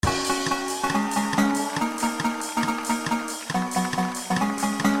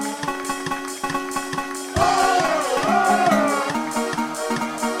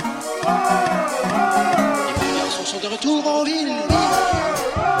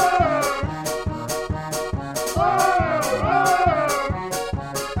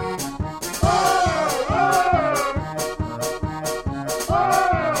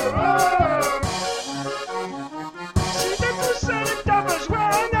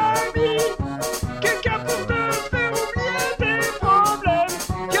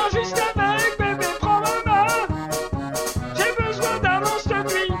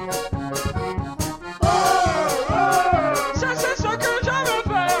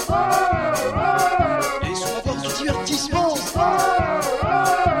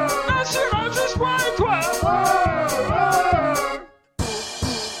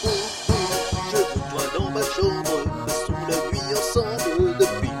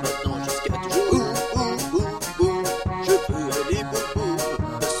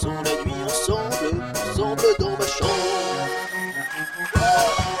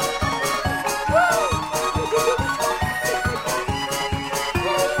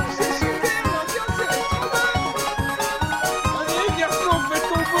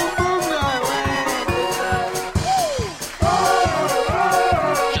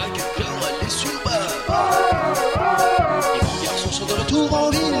retour en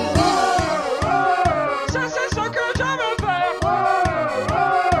ville. Ça c'est ce que je veux faire.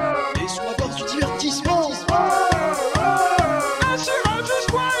 Laisse-moi voir du divertissement. Assurant juste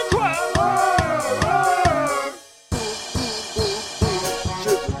moi et toi. Je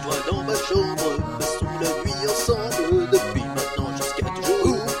veux toi dans ma chambre, passons la nuit ensemble, depuis maintenant jusqu'à toujours.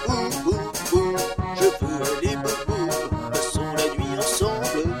 Boum, boum, boum, boum. Je veux aller boum, boum, passons la nuit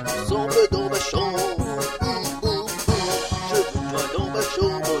ensemble, ensemble dans ma chambre. Boum, boum, boum. Je veux toi dans ma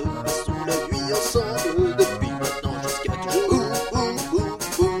chambre,